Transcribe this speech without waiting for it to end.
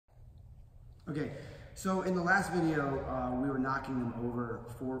Okay, so in the last video, we were knocking them forward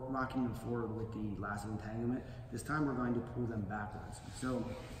with the lasso entanglement. This time we're going to pull them backwards. So,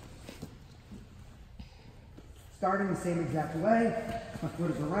 starting the same exact way, my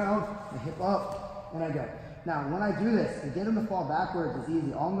foot is around, my hip up, and I go. Now, when I do this, to get them to fall backwards is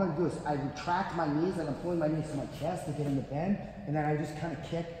easy. All I'm going to do is I retract my knees, like I'm pulling my knees to my chest to get him to bend, and then I just kind of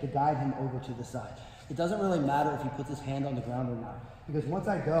kick to guide him over to the side. It doesn't really matter if he puts his hand on the ground or not, because once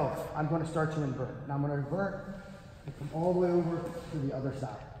I go, I'm going to start to invert. Now I'm going to invert and come all the way over to the other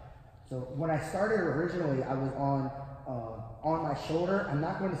side. So when I started originally, I was on my shoulder. I'm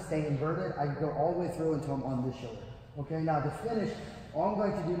not going to stay inverted. I go all the way through until I'm on this shoulder. Okay, now to finish, all I'm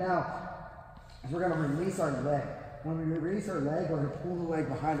going to do now is we're going to release our leg. When we release our leg, we're going to pull the leg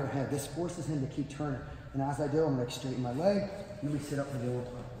behind our head. This forces him to keep turning. And as I do, I'm going to straighten my leg, and then we sit up for the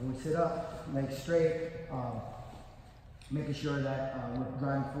omoplata. When we sit up, legs straight, making sure that we're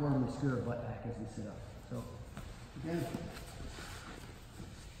driving forward and we screw our butt back as we sit up. So, again.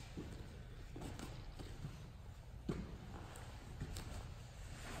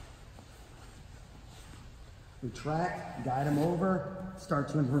 Retract, guide him over, start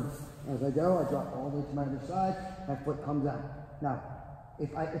to invert. As I go, I drop all the way to my other side, my foot comes out. Now,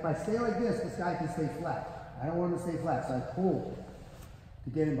 if I stay like this guy can stay flat. I don't want him to stay flat, so I pull to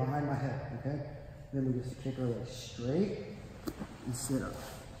get him behind my head, okay? Then we just kick our legs straight and sit up,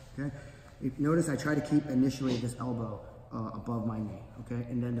 okay? Notice I try to keep initially this elbow above my knee, okay?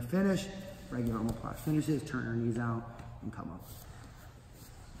 And then to finish, regular omoplata finishes, turn our knees out and come up.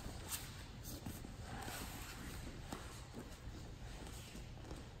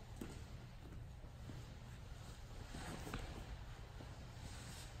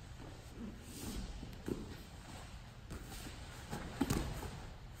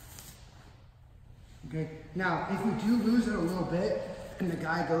 Okay, now if we do lose it a little bit and the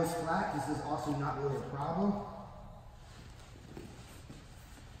guy goes flat, this is also not really a problem.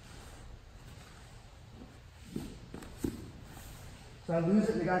 So I lose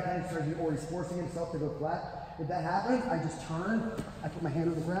it and the guy kind of starts always forcing himself to go flat. If that happens, I just turn, I put my hand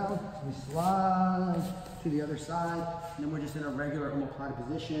on the ground, we slide to the other side, and then we're just in a regular omoplata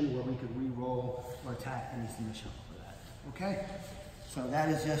position where we could re-roll or attack any submission for that. Okay, so that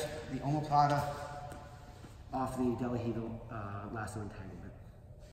is just the omoplata off the DeLaRiva lasso entanglement.